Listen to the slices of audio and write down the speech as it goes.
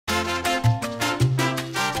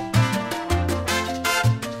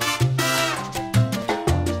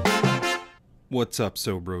What's up,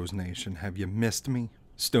 SoBros Nation? Have you missed me?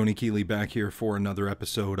 Stoney Keeley back here for another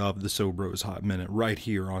episode of the SoBros Hot Minute right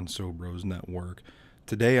here on SoBros Network.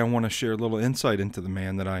 Today I want to share a little insight into the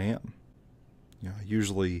man that I am.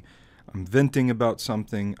 Usually I'm venting about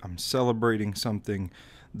something, I'm celebrating something.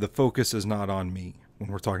 The focus is not on me when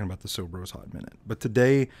we're talking about the SoBros Hot Minute. But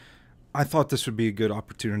today I thought this would be a good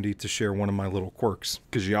opportunity to share one of my little quirks,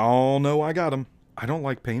 because y'all know I got them. I don't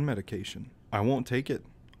like pain medication. I won't take it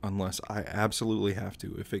unless I absolutely have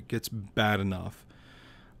to. If it gets bad enough,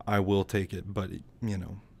 I will take it. But,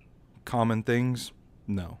 common things,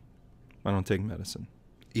 no. I don't take medicine.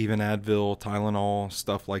 Even Advil, Tylenol,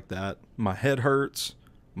 stuff like that. My head hurts.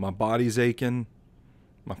 My body's aching.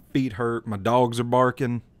 My feet hurt. My dogs are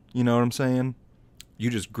barking. You know what I'm saying? You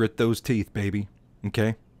just grit those teeth, baby.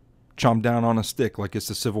 Okay? Chomp down on a stick like it's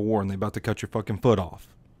the Civil War and they about to cut your fucking foot off.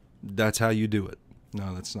 That's how you do it.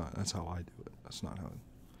 No, that's not. That's how I do it. That's not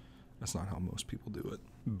how most people do it.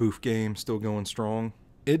 Boof game still going strong.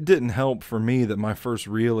 It didn't help for me that my first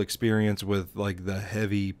real experience with like the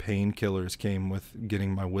heavy painkillers came with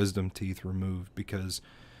getting my wisdom teeth removed, because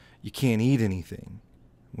you can't eat anything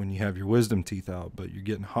when you have your wisdom teeth out, but you're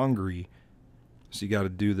getting hungry, so you got to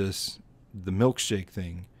do the milkshake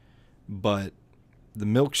thing. But the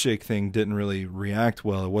milkshake thing didn't really react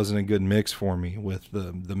well. It wasn't a good mix for me with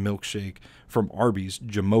the milkshake from Arby's,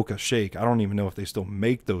 Jamocha Shake. I don't even know if they still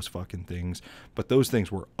make those fucking things, but those things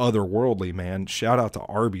were otherworldly, man. Shout out to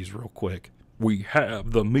Arby's real quick. We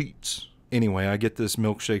have the meats. Anyway, I get this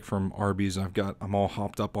milkshake from Arby's. I'm all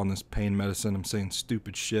hopped up on this pain medicine. I'm saying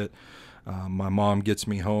stupid shit. My mom gets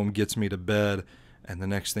me home, gets me to bed, and the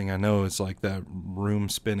next thing I know, it's like that room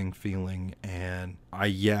spinning feeling, and I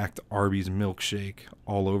yacked Arby's milkshake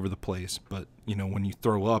all over the place. But, when you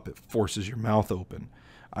throw up, it forces your mouth open.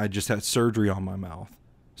 I just had surgery on my mouth,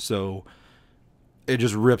 so it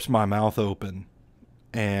just rips my mouth open,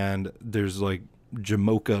 and there's like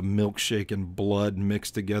Jamocha milkshake and blood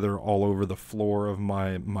mixed together all over the floor of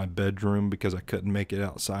my bedroom because I couldn't make it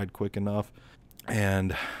outside quick enough.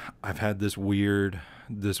 And I've had this weird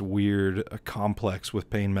complex with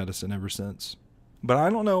pain medicine ever since. But I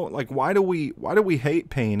don't know, like, why do we hate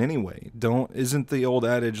pain anyway? Isn't the old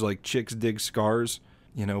adage like chicks dig scars?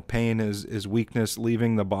 Pain is weakness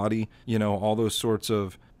leaving the body, all those sorts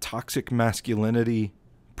of toxic masculinity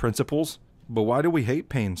principles. But why do we hate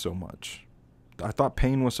pain so much? I thought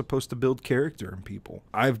pain was supposed to build character in people.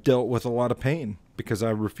 I've dealt with a lot of pain because I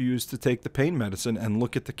refuse to take the pain medicine, and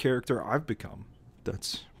look at the character I've become.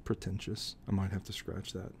 That's pretentious. I might have to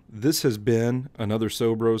scratch that. This has been another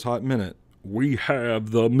SoBros Hot Minute. We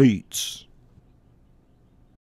have the meats.